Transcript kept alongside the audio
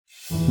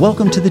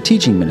Welcome to the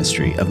teaching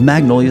ministry of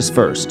Magnolia's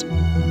First.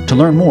 To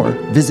learn more,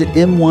 visit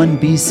m1bc.org.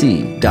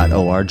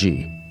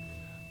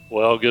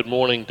 Well, good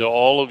morning to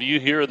all of you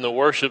here in the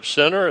worship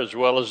center, as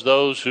well as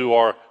those who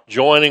are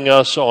joining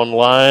us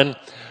online.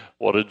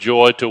 What a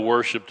joy to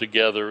worship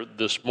together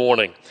this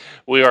morning.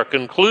 We are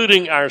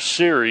concluding our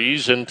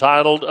series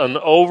entitled An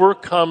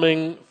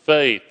Overcoming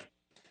Faith.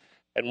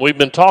 And we've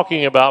been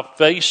talking about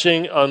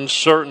facing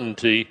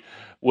uncertainty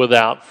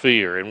without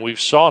fear. And we've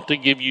sought to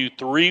give you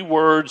 3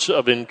 words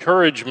of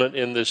encouragement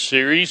in this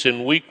series.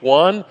 In week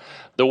 1,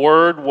 the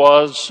word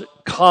was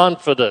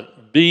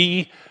confident.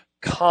 Be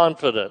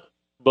confident.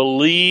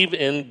 Believe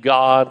in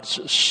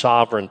God's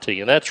sovereignty.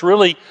 And that's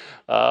really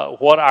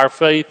what our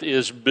faith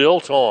is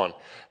built on.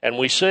 And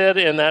we said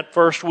in that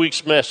first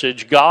week's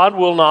message, God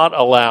will not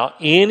allow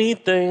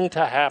anything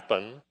to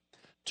happen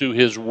to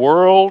His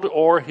world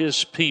or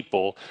His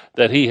people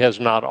that He has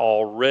not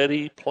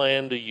already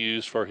planned to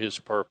use for His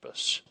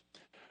purpose.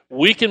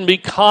 We can be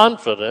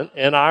confident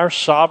in our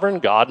sovereign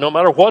God, no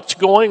matter what's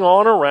going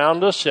on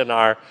around us in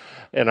our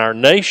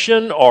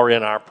nation or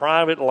in our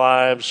private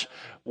lives.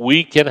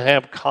 We can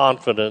have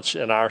confidence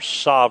in our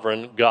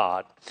sovereign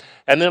God.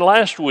 And then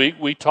last week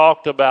we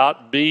talked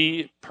about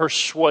be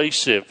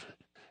persuasive.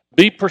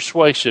 Be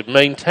persuasive.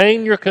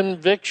 Maintain your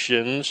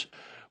convictions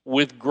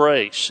with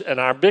grace. And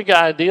our big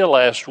idea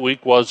last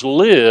week was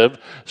live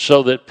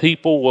so that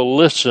people will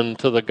listen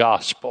to the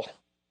gospel.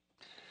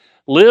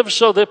 Live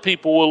so that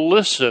people will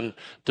listen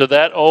to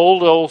that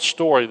old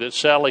story that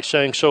Sally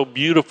sang so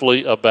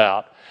beautifully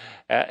about.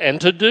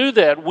 And to do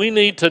that, we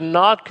need to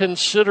not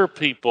consider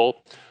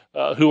people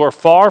who are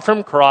far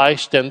from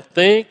Christ and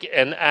think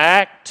and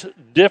act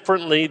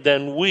differently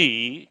than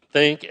we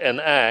think and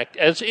act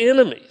as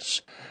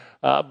enemies.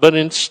 But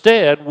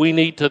instead, we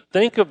need to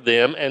think of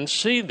them and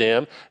see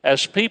them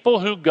as people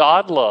who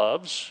God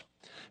loves,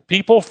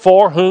 people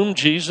for whom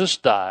Jesus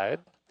died,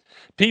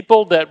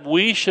 people that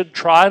we should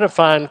try to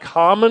find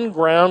common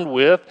ground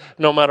with,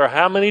 no matter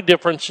how many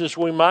differences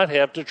we might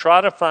have, to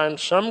try to find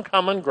some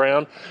common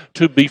ground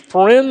to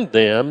befriend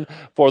them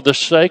for the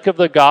sake of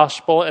the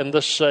gospel and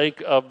the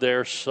sake of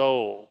their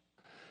soul.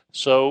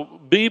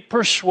 So be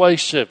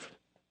persuasive.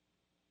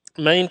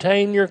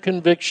 Maintain your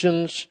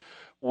convictions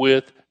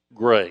with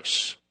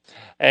grace.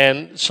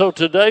 And so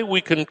today we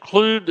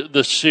conclude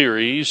the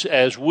series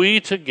as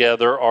we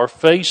together are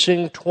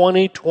facing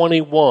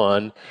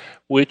 2021,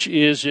 which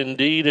is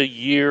indeed a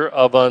year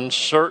of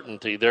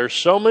uncertainty. There's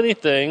so many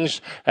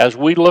things as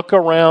we look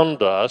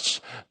around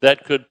us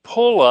that could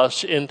pull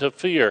us into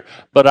fear.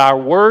 But our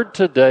word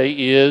today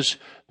is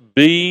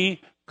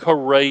be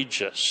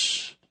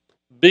courageous.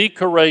 Be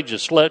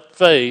courageous. Let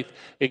faith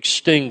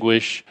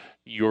extinguish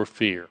your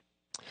fear.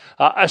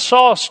 I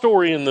saw a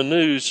story in the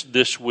news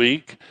this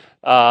week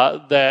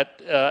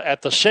that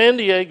at the San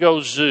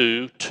Diego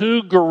Zoo,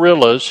 2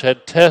 gorillas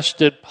had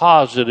tested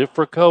positive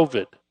for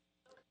COVID.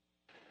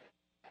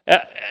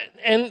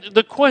 And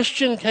the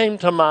question came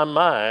to my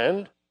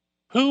mind,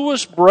 who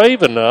was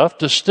brave enough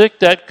to stick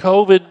that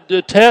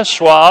COVID test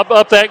swab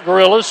up that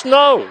gorilla's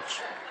nose?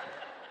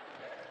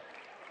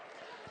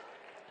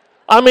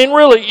 I mean,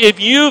 really, if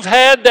you've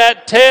had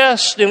that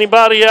test,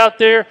 anybody out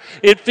there,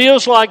 it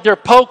feels like they're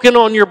poking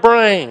on your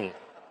brain.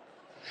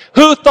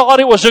 Who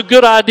thought it was a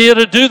good idea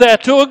to do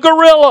that to a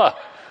gorilla?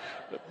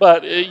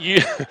 But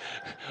you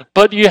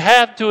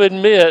have to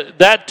admit,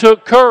 that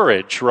took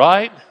courage,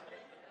 right?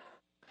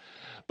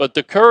 But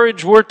the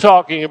courage we're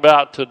talking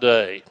about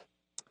today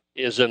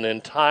is an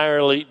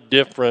entirely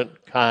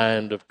different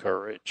kind of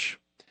courage.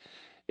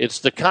 It's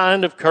the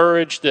kind of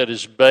courage that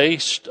is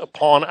based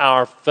upon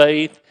our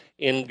faith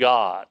in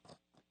God.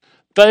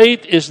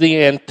 Faith is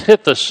the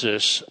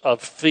antithesis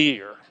of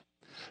fear.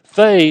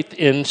 Faith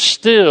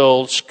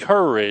instills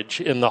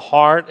courage in the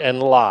heart and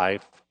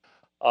life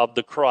of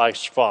the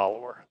Christ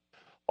follower.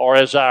 Or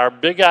as our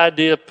big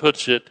idea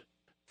puts it,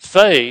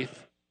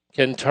 faith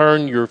can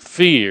turn your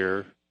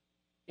fear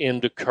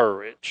into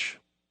courage.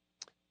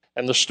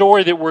 And the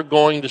story that we're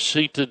going to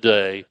see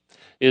today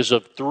is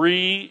of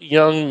 3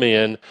 young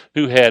men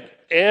who had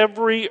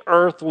every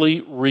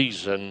earthly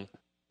reason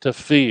to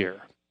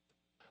fear.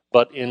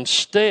 But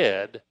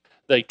instead,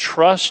 they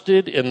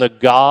trusted in the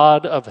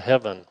God of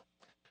heaven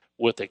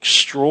with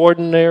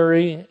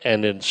extraordinary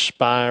and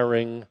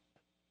inspiring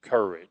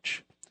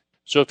courage.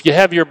 So if you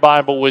have your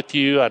Bible with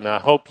you, and I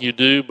hope you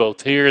do,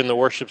 both here in the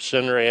worship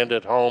center and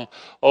at home,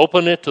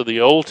 open it to the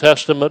Old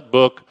Testament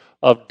book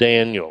of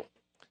Daniel.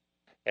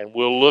 And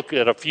we'll look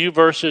at a few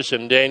verses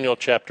in Daniel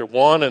chapter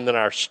 1, and then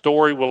our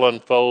story will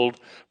unfold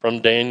from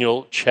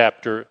Daniel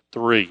chapter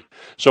 3.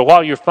 So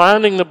while you're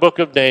finding the book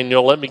of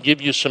Daniel, let me give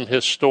you some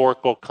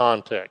historical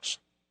context.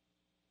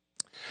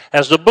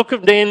 As the book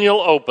of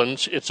Daniel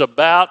opens, it's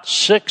about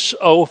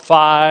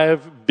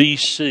 605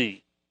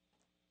 BC.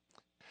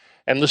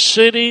 And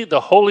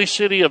the holy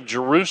city of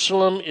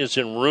Jerusalem is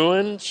in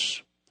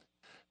ruins,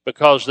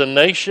 because the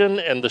nation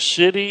and the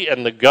city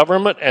and the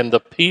government and the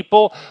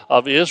people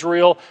of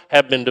Israel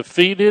have been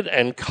defeated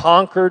and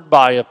conquered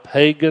by a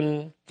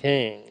pagan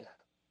king.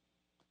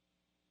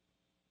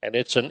 And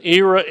it's an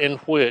era in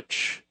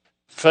which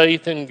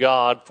faith in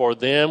God for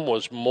them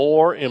was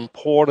more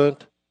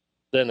important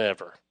than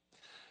ever.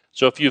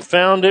 So if you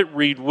found it,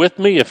 read with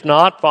me. If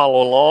not,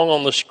 follow along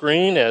on the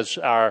screen as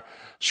our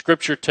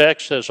scripture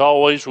text, as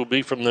always, will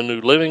be from the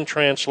New Living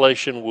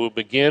Translation. We'll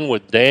begin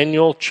with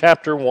Daniel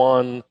chapter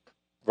 1,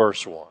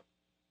 verse 1.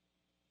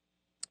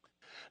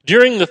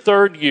 During the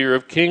 3rd year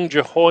of King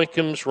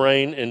Jehoiakim's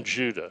reign in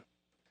Judah,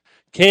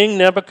 King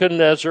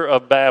Nebuchadnezzar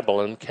of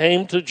Babylon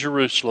came to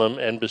Jerusalem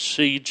and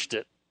besieged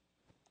it.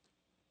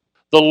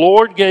 The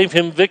Lord gave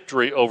him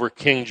victory over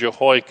King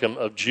Jehoiakim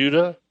of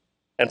Judah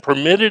and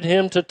permitted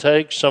him to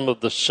take some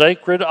of the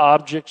sacred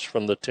objects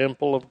from the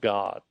temple of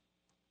God.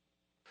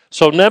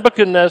 So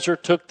Nebuchadnezzar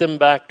took them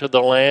back to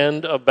the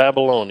land of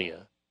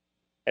Babylonia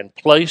and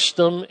placed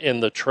them in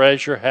the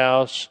treasure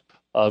house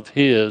of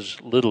his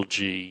little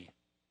g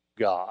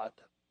God.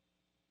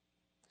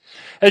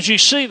 As you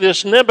see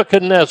this,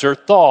 Nebuchadnezzar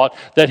thought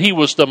that he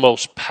was the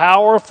most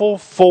powerful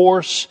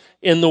force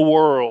in the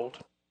world.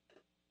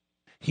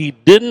 He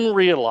didn't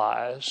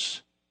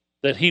realize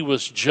that he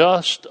was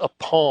just a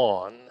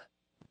pawn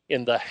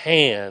in the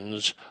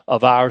hands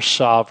of our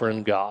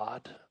sovereign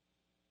God.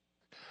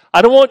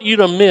 I don't want you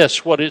to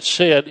miss what it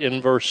said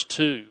in verse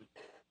 2.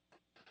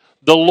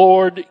 The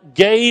Lord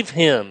gave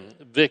him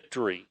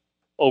victory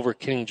over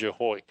King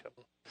Jehoiakim.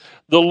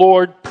 The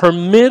Lord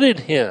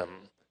permitted him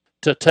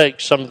to take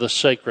some of the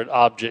sacred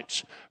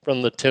objects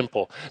from the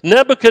temple.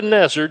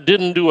 Nebuchadnezzar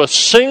didn't do a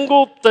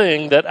single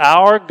thing that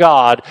our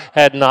God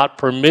had not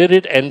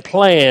permitted and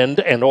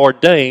planned and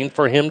ordained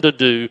for him to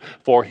do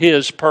for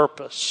his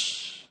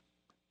purpose.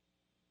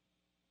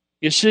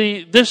 You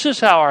see, this is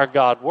how our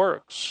God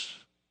works.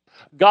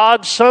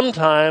 God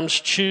sometimes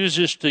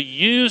chooses to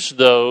use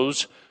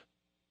those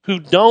who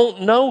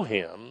don't know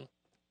him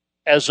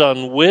as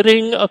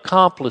unwitting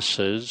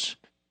accomplices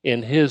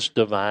in his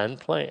divine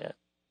plan.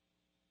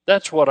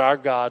 That's what our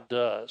God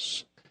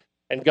does.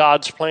 And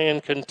God's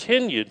plan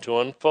continued to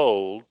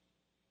unfold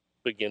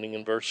beginning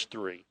in verse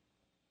 3.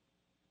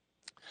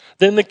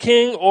 Then the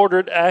king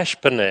ordered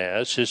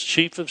Ashpenaz, his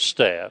chief of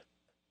staff,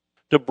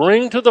 to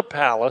bring to the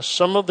palace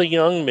some of the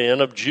young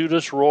men of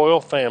Judah's royal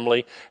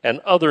family and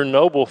other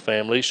noble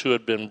families who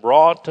had been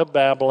brought to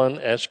Babylon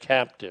as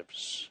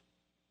captives.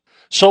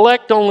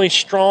 Select only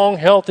strong,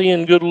 healthy,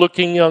 and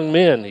good-looking young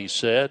men, he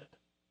said.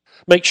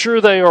 Make sure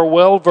they are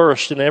well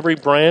versed in every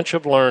branch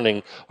of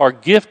learning, are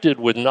gifted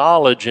with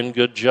knowledge and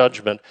good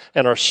judgment,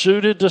 and are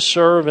suited to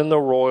serve in the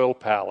royal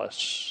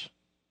palace.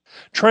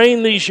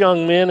 Train these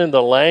young men in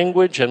the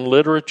language and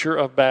literature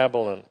of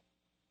Babylon.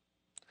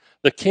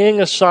 The king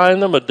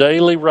assigned them a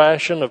daily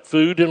ration of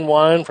food and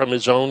wine from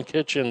his own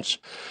kitchens.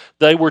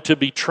 They were to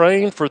be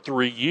trained for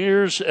 3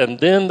 years, and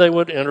then they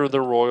would enter the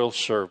royal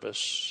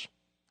service.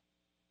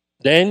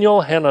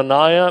 Daniel,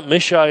 Hananiah,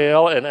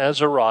 Mishael, and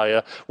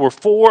Azariah were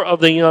 4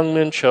 of the young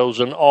men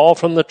chosen, all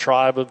from the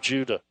tribe of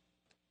Judah.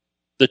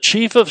 The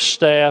chief of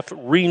staff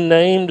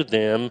renamed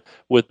them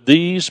with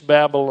these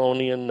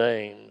Babylonian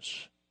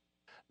names.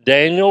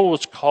 Daniel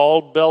was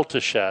called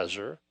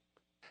Belteshazzar.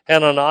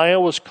 Hananiah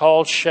was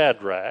called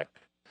Shadrach.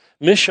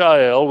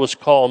 Mishael was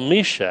called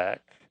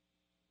Meshach.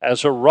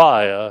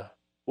 Azariah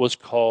was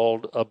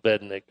called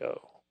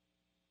Abednego.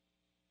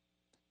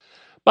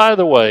 By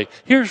the way,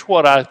 here's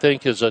what I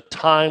think is a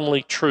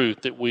timely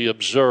truth that we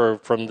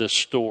observe from this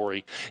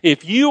story.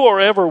 If you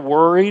are ever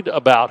worried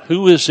about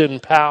who is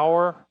in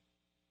power,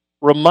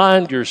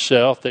 remind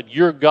yourself that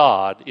your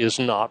God is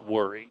not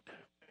worried.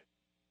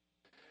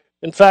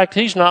 In fact,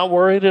 he's not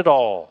worried at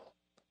all,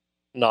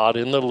 not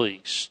in the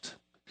least.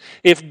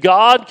 If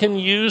God can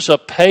use a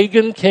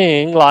pagan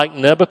king like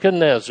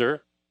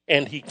Nebuchadnezzar,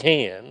 and he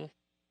can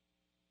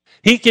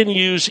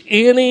use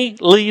any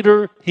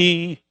leader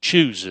he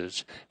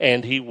chooses,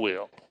 and he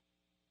will,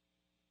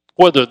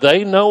 whether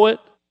they know it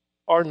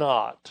or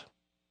not.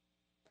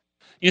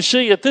 You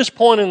see, at this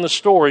point in the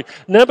story,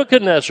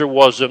 Nebuchadnezzar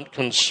wasn't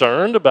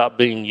concerned about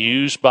being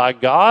used by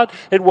God.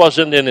 It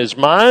wasn't in his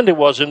mind. It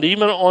wasn't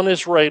even on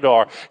his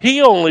radar.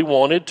 He only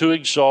wanted to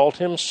exalt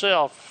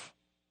himself,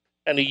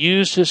 and he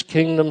used his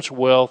kingdom's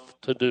wealth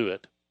to do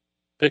it.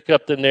 Pick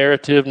up the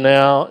narrative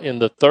now in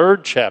the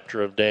 3rd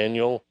chapter of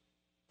Daniel,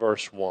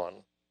 verse 1.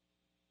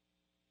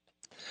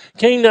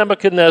 King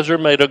Nebuchadnezzar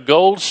made a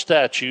gold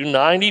statue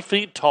 90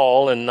 feet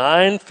tall and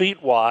 9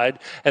 feet wide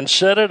and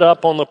set it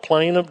up on the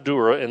plain of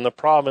Dura in the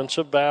province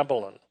of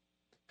Babylon.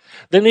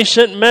 Then he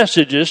sent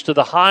messages to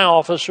the high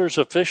officers,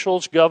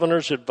 officials,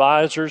 governors,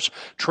 advisors,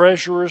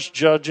 treasurers,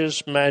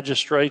 judges,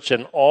 magistrates,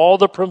 and all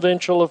the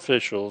provincial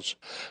officials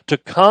to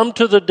come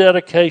to the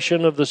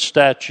dedication of the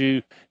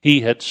statue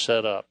he had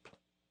set up.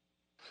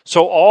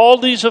 So all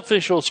these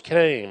officials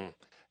came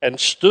and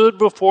stood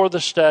before the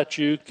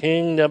statue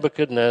King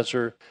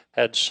Nebuchadnezzar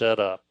had set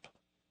up.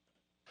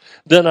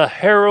 Then a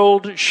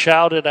herald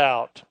shouted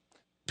out,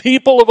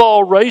 "People of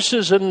all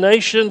races and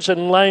nations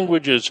and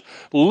languages,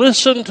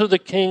 listen to the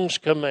king's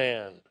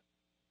command.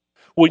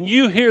 When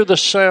you hear the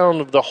sound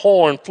of the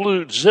horn,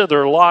 flute,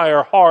 zither,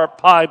 lyre, harp,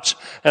 pipes,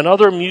 and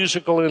other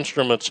musical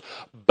instruments,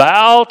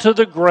 bow to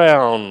the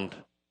ground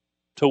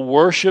to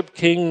worship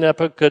King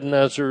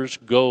Nebuchadnezzar's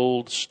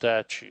gold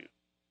statue.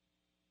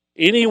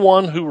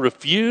 Anyone who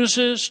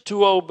refuses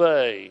to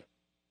obey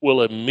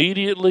will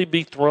immediately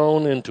be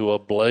thrown into a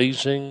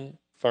blazing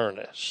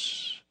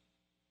furnace.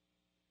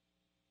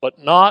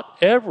 But not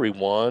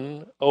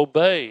everyone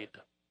obeyed.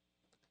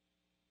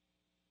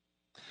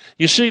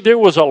 You see, there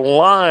was a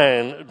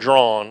line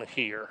drawn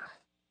here.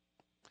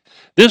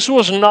 This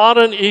was not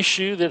an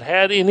issue that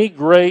had any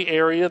gray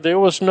area. There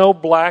was no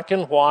black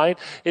and white.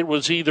 It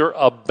was either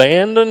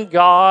abandon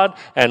God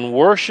and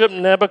worship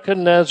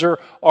Nebuchadnezzar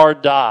or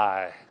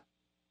die.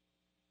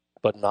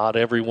 But not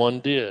everyone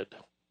did.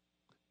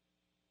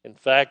 In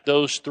fact,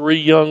 those 3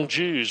 young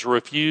Jews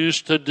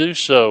refused to do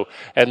so,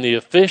 and the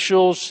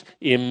officials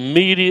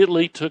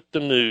immediately took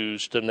the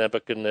news to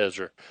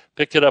Nebuchadnezzar.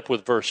 Pick it up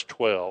with verse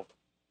 12.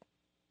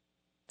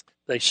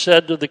 They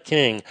said to the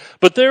king,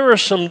 "But there are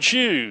some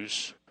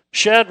Jews,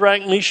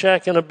 Shadrach,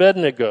 Meshach, and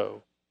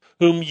Abednego,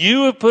 whom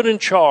you have put in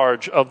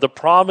charge of the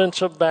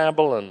province of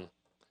Babylon.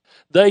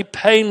 They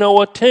pay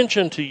no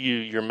attention to you,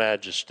 your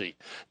majesty.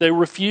 They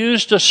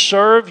refuse to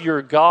serve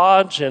your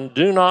gods and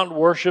do not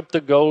worship the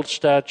gold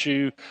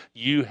statue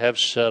you have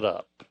set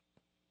up."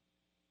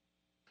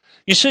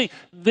 You see,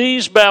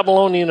 these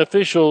Babylonian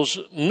officials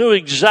knew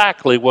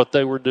exactly what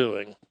they were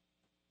doing.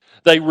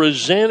 They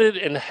resented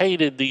and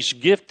hated these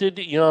gifted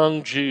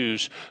young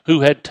Jews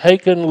who had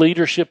taken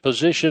leadership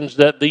positions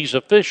that these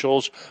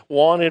officials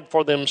wanted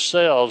for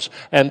themselves,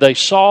 and they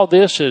saw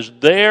this as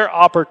their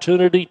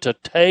opportunity to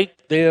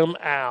take them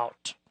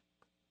out.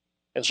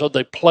 And so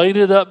they played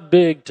it up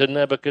big to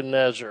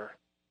Nebuchadnezzar,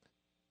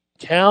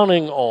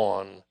 counting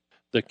on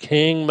the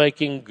king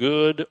making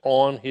good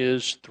on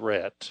his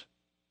threat.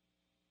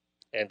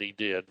 And he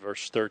did.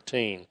 Verse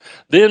 13.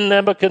 Then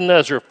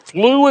Nebuchadnezzar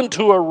flew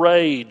into a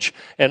rage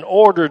and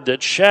ordered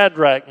that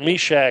Shadrach,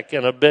 Meshach,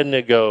 and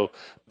Abednego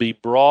be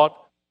brought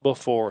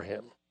before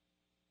him.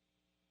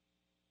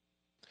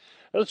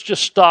 Let's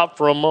just stop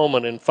for a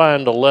moment and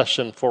find a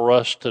lesson for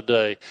us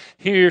today.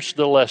 Here's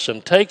the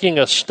lesson. Taking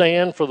a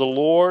stand for the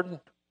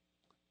Lord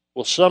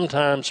will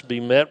sometimes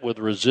be met with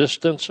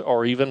resistance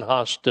or even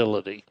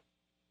hostility.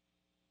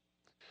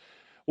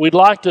 We'd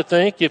like to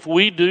think if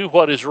we do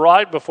what is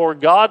right before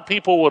God,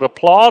 people would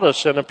applaud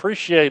us and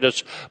appreciate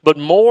us. But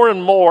more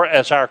and more,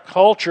 as our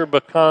culture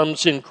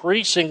becomes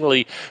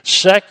increasingly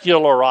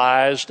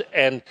secularized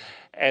and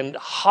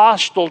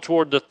hostile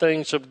toward the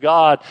things of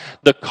God,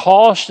 the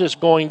cost is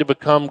going to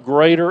become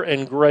greater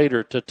and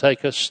greater to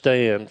take a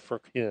stand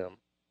for Him.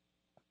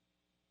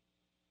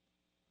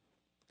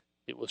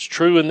 It was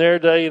true in their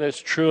day, and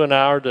it's true in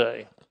our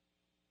day.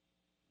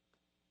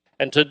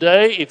 And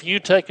today, if you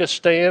take a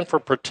stand for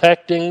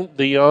protecting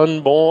the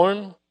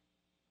unborn,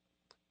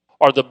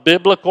 or the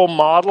biblical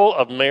model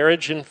of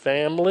marriage and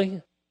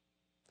family,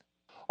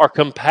 or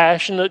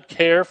compassionate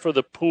care for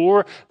the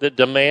poor that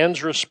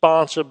demands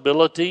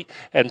responsibility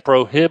and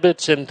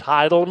prohibits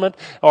entitlement,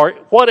 or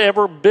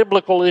whatever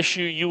biblical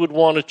issue you would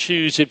want to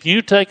choose, if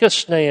you take a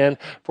stand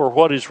for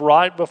what is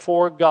right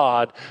before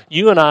God,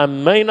 you and I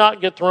may not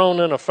get thrown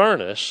in a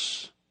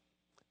furnace,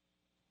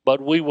 but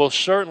we will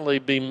certainly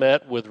be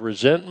met with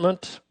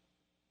resentment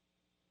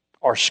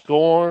or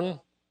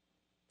scorn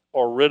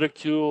or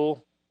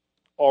ridicule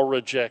or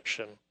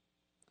rejection.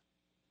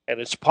 And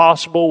it's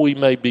possible we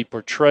may be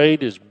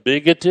portrayed as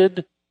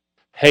bigoted,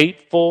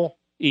 hateful,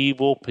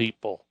 evil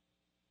people,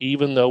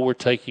 even though we're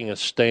taking a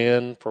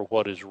stand for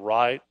what is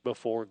right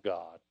before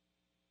God.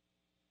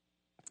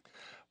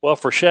 Well,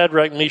 for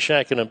Shadrach,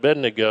 Meshach, and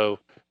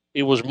Abednego,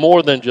 it was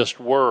more than just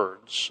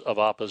words of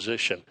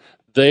opposition.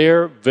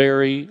 Their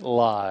very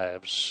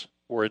lives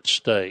were at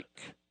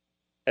stake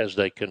as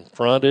they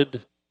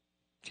confronted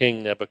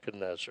King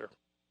Nebuchadnezzar.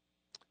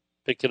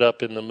 Pick it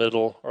up in the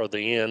middle or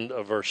the end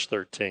of verse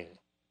 13.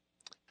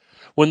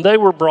 When they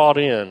were brought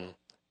in,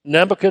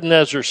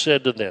 Nebuchadnezzar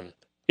said to them,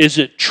 "Is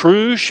it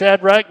true,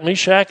 Shadrach,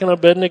 Meshach, and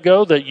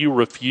Abednego, that you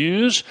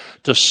refuse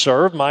to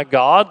serve my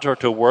gods or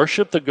to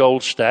worship the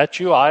gold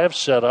statue I have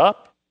set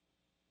up?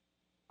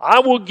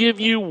 I will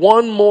give you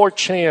one more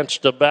chance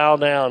to bow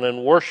down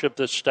and worship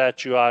this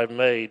statue I have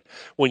made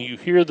when you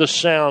hear the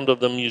sound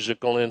of the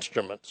musical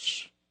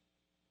instruments.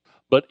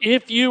 But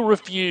if you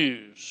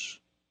refuse,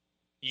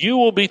 you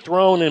will be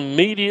thrown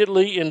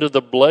immediately into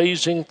the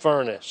blazing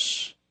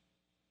furnace.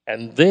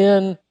 And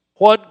then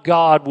what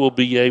God will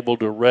be able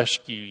to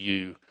rescue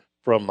you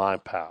from my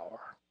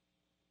power?"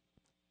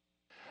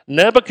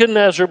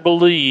 Nebuchadnezzar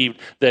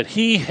believed that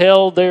he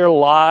held their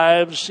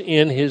lives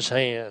in his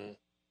hand.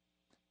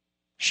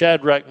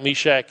 Shadrach,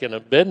 Meshach, and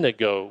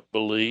Abednego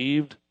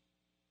believed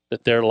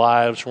that their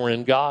lives were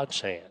in God's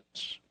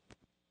hands.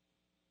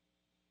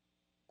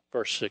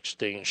 Verse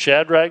 16,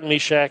 Shadrach,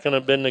 Meshach, and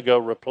Abednego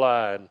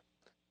replied,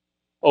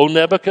 "O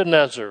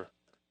Nebuchadnezzar,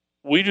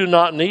 we do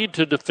not need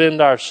to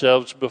defend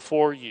ourselves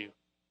before you.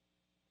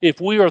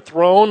 If we are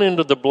thrown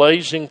into the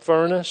blazing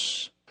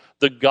furnace,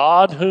 the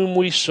God whom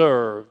we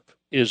serve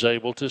is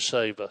able to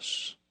save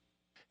us.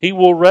 He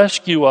will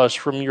rescue us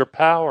from your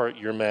power,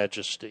 your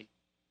majesty.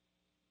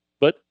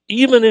 But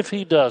even if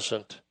he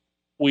doesn't,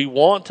 we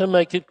want to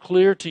make it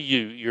clear to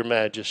you, Your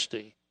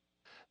Majesty,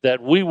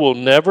 that we will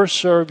never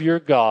serve your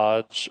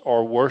gods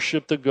or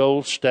worship the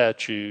gold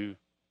statue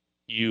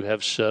you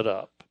have set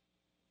up.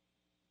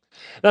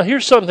 Now,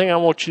 here's something I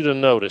want you to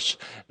notice.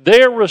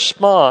 Their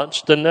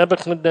response to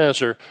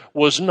Nebuchadnezzar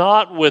was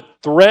not with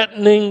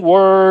threatening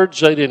words.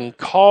 They didn't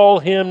call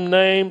him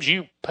names.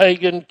 You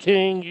pagan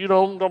king,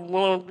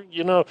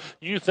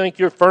 you think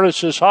your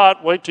furnace is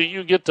hot. Wait till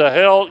you get to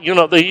hell.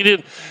 He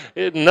didn't.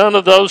 None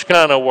of those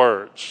kind of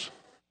words.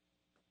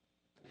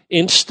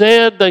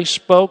 Instead, they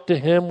spoke to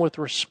him with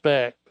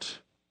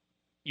respect,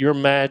 Your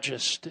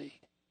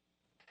Majesty.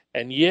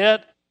 And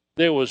yet,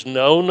 there was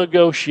no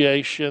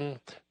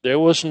negotiation. There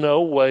was no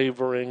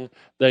wavering.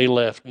 They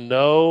left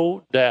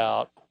no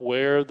doubt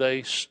where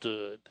they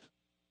stood.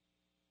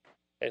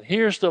 And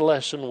here's the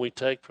lesson we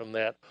take from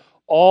that.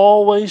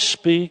 Always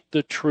speak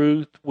the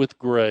truth with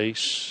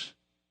grace,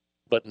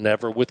 but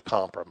never with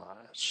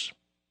compromise.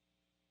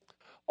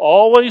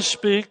 Always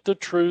speak the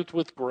truth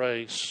with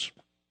grace,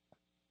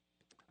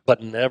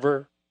 but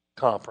never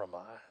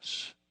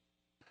compromise.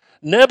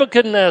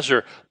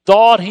 Nebuchadnezzar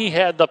thought he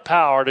had the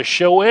power to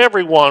show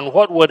everyone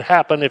what would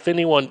happen if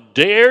anyone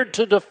dared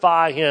to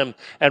defy him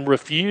and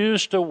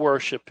refuse to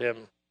worship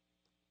him.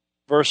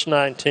 Verse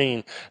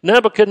 19,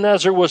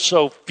 Nebuchadnezzar was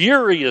so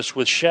furious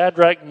with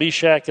Shadrach,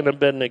 Meshach, and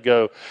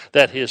Abednego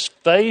that his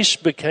face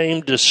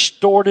became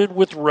distorted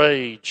with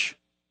rage.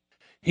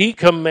 He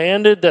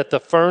commanded that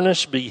the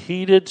furnace be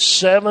heated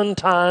 7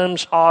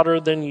 times hotter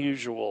than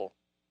usual.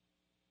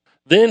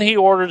 Then he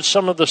ordered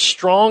some of the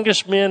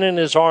strongest men in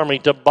his army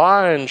to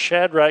bind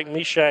Shadrach,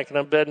 Meshach, and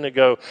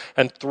Abednego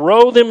and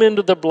throw them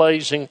into the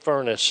blazing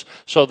furnace.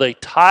 So they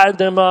tied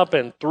them up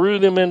and threw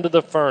them into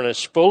the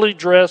furnace, fully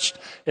dressed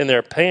in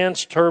their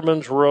pants,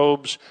 turbans,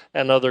 robes,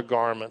 and other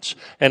garments.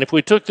 And if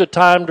we took the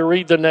time to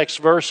read the next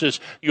verses,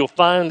 you'll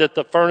find that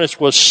the furnace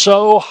was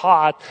so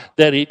hot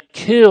that it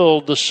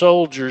killed the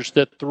soldiers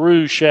that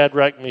threw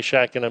Shadrach,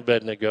 Meshach, and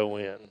Abednego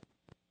in.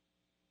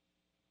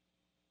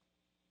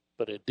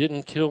 But it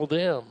didn't kill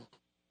them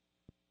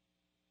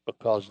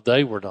because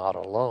they were not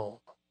alone.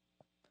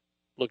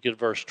 Look at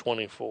verse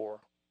 24.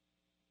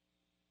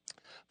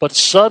 But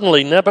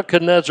suddenly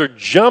Nebuchadnezzar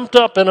jumped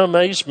up in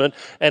amazement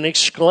and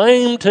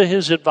exclaimed to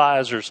his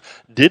advisors,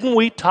 "Didn't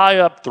we tie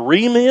up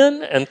 3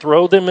 men and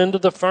throw them into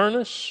the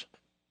furnace?"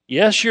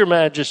 "Yes, Your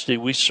Majesty,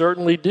 we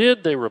certainly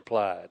did," they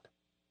replied.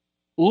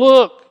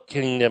 "Look,"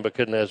 King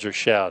Nebuchadnezzar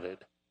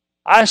shouted,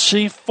 "I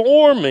see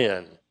 4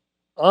 men,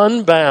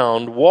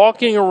 unbound,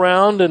 walking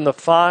around in the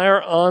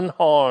fire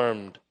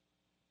unharmed.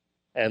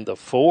 And the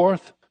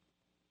 4th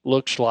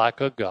looks like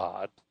a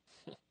god."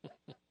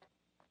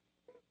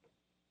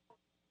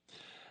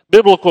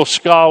 Biblical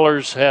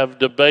scholars have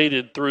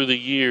debated through the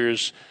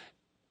years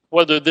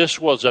whether this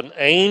was an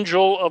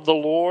angel of the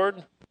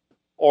Lord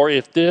or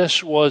if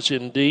this was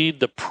indeed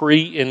the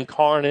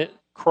pre-incarnate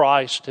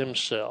Christ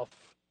himself.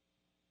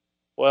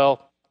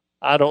 Well,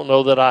 I don't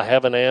know that I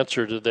have an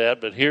answer to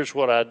that, but here's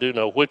what I do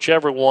know.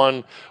 Whichever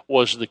one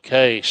was the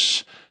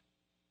case,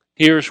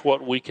 here's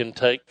what we can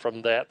take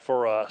from that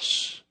for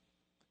us.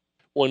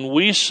 When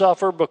we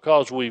suffer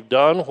because we've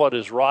done what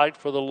is right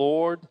for the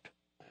Lord,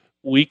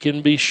 we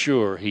can be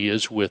sure He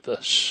is with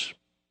us.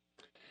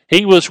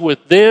 He was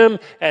with them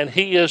and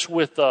He is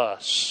with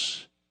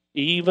us,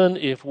 even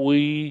if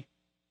we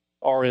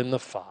are in the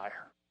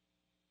fire.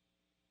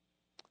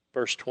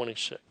 Verse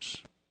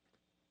 26.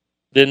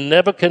 Then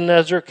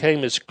Nebuchadnezzar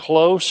came as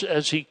close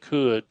as he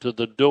could to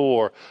the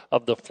door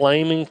of the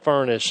flaming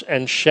furnace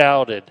and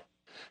shouted,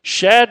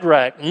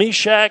 "Shadrach,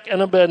 Meshach,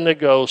 and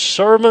Abednego,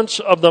 servants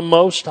of the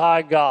Most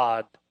High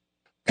God,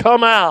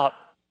 come out,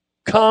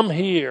 come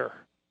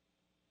here."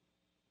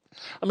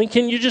 I mean,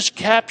 can you just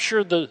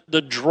capture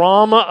the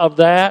drama of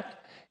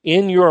that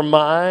in your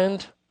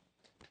mind?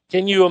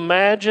 Can you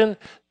imagine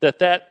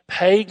that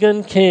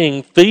pagan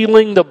king,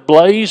 feeling the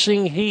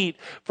blazing heat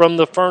from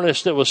the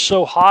furnace that was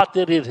so hot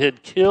that it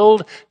had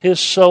killed his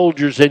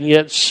soldiers, and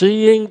yet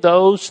seeing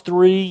those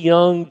 3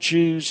 young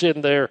Jews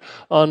in there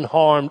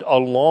unharmed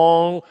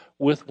along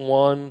with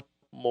 1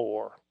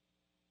 more?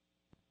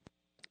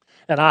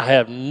 And I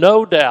have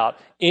no doubt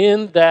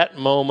in that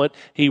moment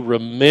he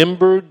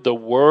remembered the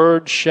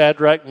words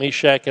Shadrach,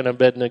 Meshach, and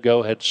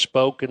Abednego had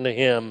spoken to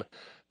him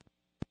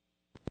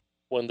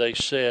when they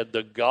said,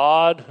 "The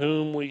God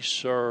whom we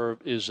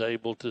serve is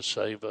able to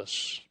save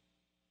us.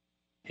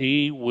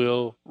 He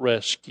will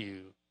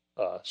rescue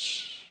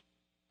us."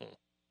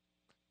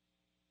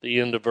 The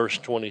end of verse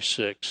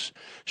 26.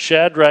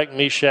 Shadrach,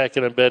 Meshach,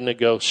 and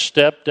Abednego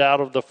stepped out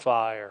of the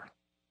fire.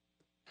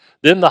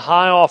 Then the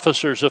high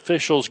officers,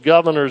 officials,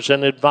 governors,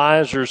 and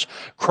advisors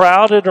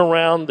crowded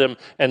around them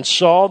and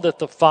saw that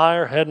the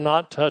fire had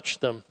not touched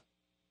them.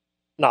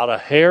 Not a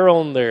hair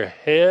on their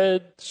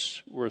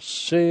heads were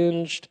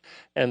singed,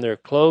 and their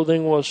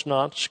clothing was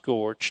not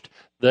scorched.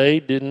 They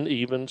didn't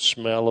even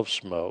smell of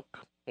smoke.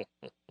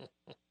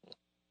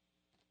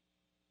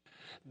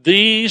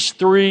 These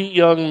 3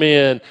 young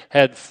men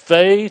had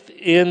faith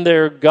in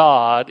their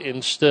God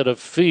instead of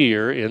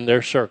fear in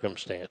their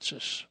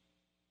circumstances.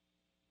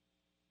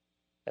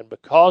 And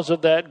because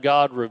of that,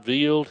 God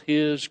revealed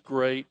His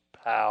great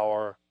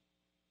power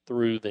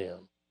through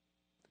them.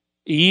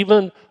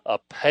 Even a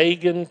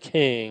pagan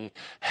king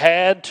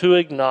had to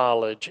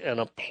acknowledge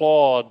and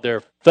applaud their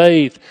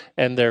faith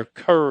and their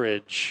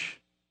courage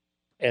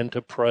and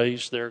to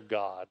praise their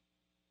God.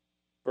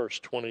 Verse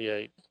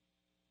 28.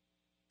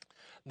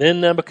 Then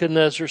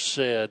Nebuchadnezzar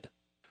said,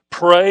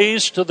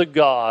 "Praise to the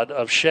God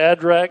of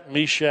Shadrach,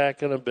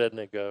 Meshach, and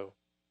Abednego.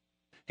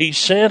 He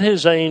sent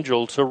his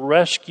angel to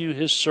rescue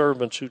his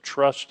servants who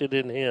trusted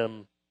in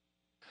him.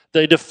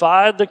 They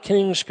defied the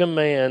king's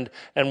command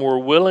and were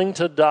willing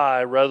to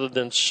die rather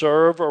than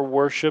serve or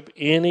worship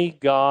any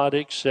god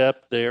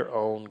except their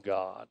own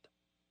God."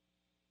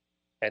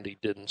 And he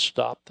didn't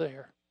stop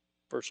there.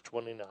 Verse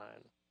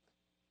 29.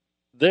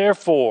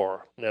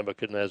 "Therefore,"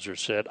 Nebuchadnezzar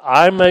said,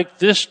 "I make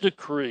this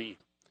decree.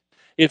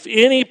 If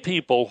any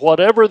people,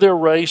 whatever their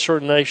race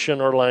or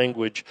nation or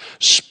language,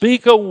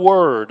 speak a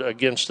word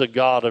against the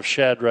God of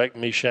Shadrach,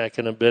 Meshach,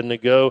 and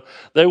Abednego,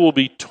 they will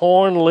be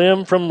torn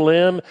limb from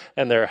limb,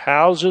 and their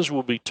houses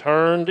will be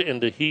turned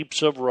into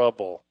heaps of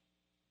rubble.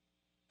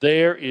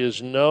 There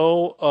is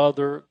no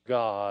other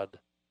God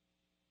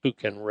who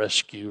can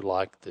rescue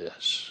like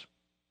this."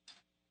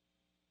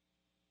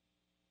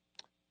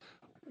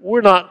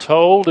 We're not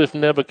told if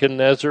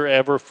Nebuchadnezzar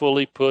ever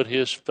fully put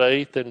his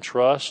faith and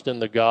trust in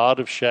the God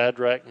of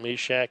Shadrach,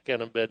 Meshach,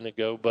 and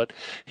Abednego, but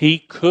he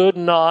could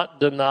not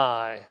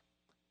deny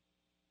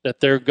that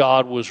their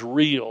God was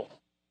real,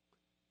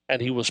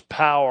 and he was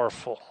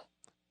powerful,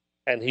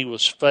 and he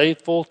was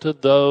faithful to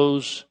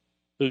those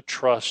who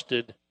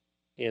trusted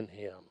in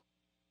him.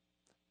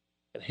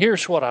 And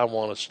here's what I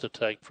want us to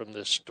take from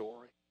this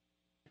story.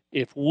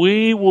 If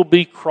we will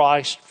be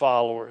Christ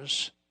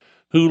followers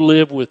who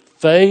live with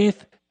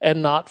faith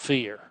and not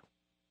fear,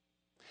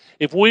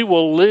 if we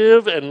will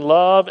live and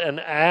love and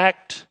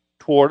act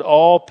toward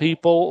all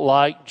people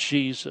like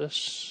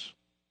Jesus,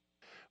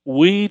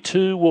 we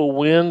too will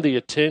win the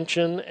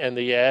attention and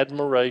the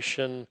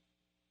admiration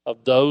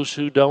of those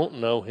who don't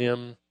know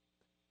him,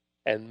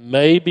 and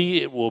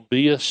maybe it will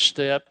be a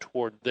step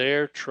toward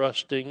their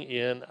trusting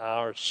in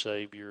our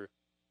Savior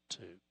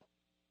too.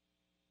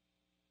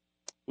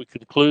 We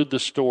conclude the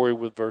story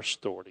with verse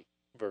 30.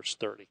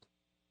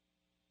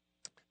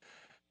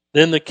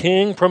 Then the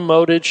king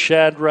promoted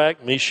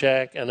Shadrach,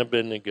 Meshach, and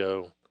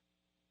Abednego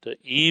to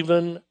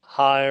even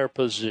higher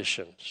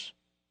positions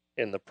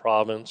in the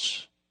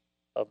province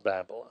of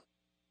Babylon.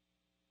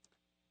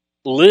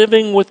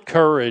 Living with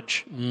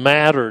courage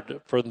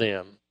mattered for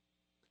them,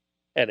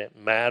 and it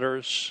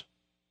matters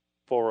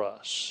for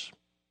us.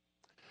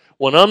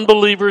 When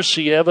unbelievers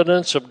see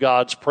evidence of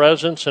God's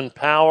presence and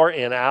power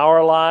in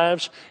our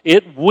lives,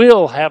 it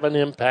will have an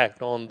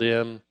impact on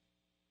them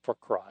for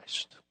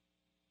Christ.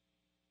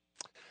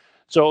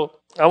 So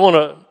I want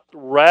to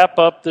wrap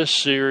up this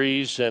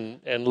series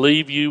and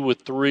leave you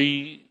with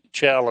 3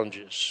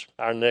 challenges,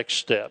 our next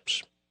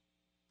steps.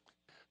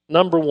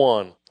 Number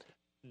 1,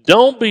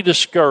 don't be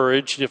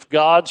discouraged if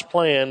God's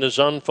plan is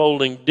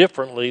unfolding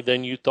differently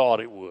than you thought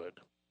it would.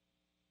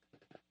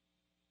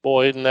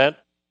 Boy, isn't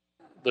that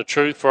the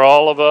truth for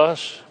all of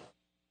us?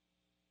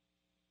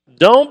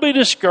 Don't be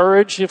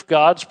discouraged if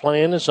God's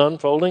plan is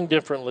unfolding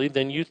differently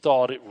than you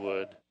thought it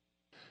would.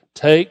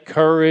 Take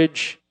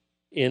courage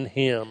in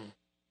Him.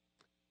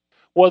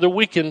 Whether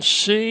we can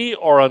see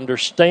or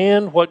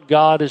understand what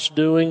God is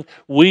doing,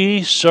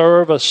 we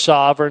serve a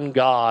sovereign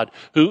God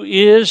who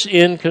is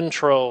in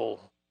control.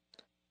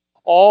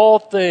 All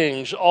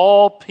things,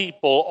 all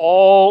people,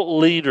 all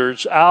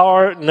leaders,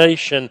 our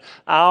nation,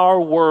 our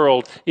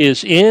world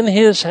is in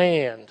His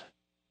hand.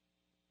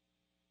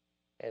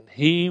 And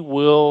He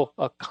will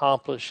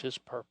accomplish His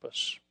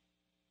purpose.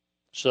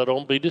 So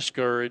don't be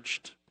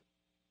discouraged.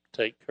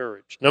 Take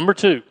courage. Number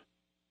 2.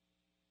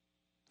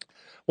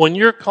 When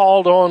you're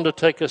called on to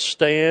take a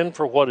stand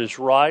for what is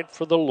right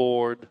for the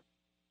Lord,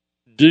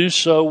 do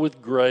so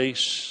with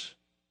grace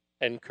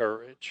and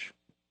courage.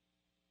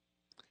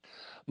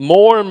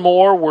 More and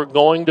more, we're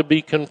going to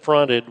be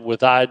confronted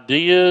with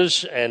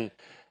ideas and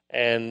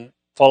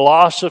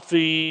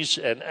philosophies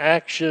and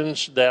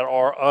actions that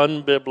are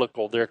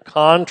unbiblical. They're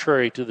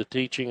contrary to the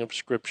teaching of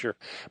Scripture.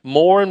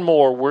 More and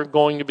more, we're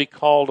going to be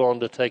called on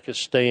to take a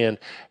stand.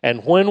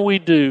 And when we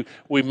do,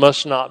 we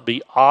must not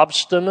be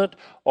obstinate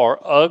or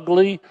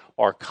ugly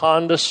or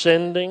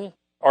condescending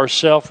or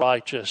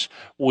self-righteous.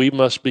 We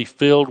must be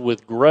filled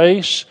with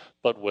grace,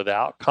 but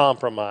without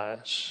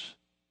compromise.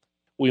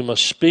 We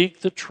must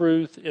speak the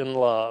truth in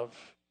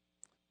love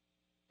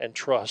and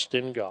trust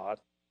in God.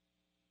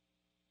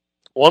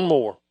 One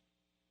more.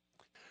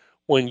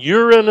 When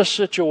you're in a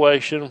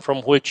situation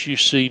from which you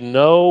see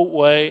no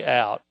way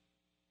out,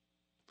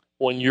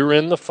 when you're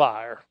in the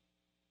fire,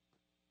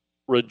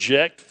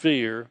 reject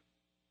fear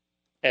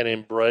and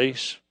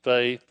embrace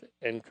faith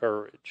and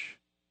courage.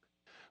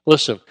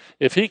 Listen,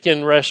 if He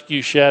can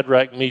rescue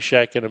Shadrach,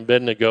 Meshach, and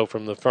Abednego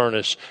from the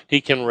furnace,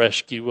 He can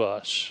rescue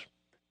us.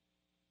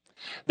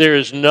 There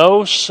is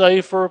no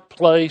safer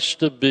place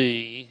to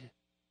be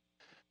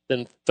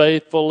than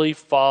faithfully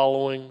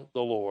following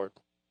the Lord.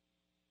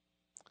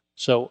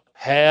 So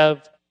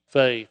have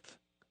faith,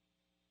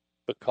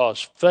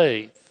 because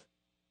faith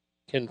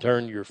can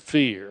turn your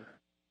fear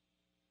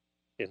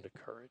into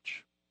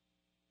courage.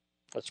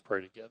 Let's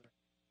pray together.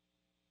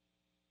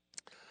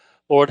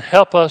 Lord,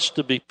 help us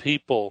to be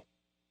people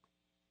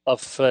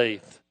of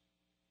faith.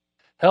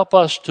 Help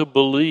us to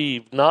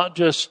believe, not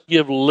just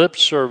give lip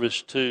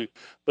service to,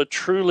 but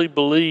truly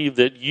believe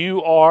that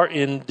you are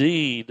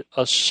indeed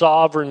a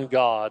sovereign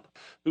God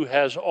who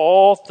has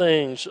all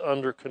things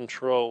under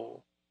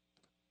control.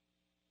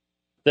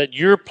 That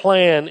your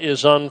plan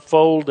is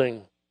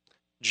unfolding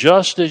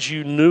just as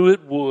you knew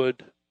it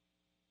would.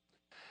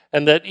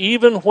 And that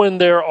even when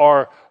there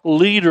are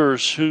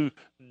leaders who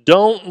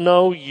don't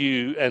know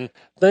you and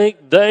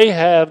think they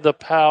have the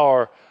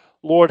power,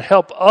 Lord,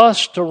 help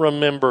us to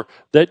remember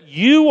that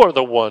you are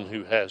the one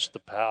who has the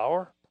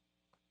power.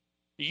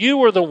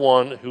 You are the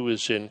one who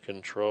is in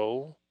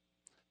control.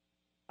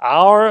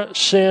 Our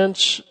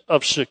sense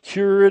of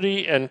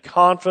security and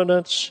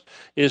confidence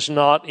is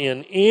not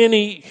in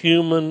any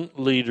human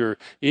leader.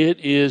 It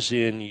is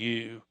in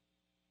you.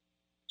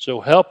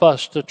 So help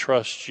us to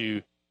trust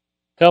you.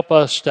 Help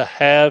us to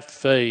have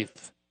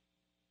faith.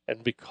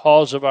 And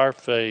because of our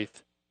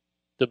faith,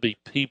 to be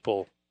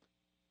people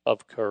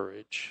of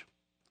courage.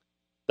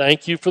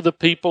 Thank you for the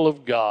people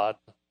of God.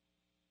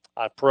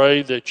 I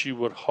pray that you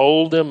would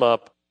hold them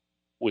up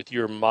with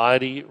your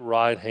mighty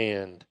right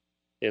hand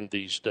in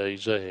these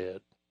days ahead.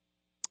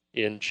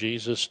 In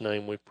Jesus'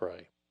 name we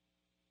pray.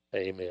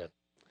 Amen.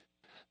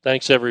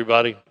 Thanks,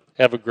 everybody.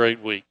 Have a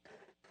great week.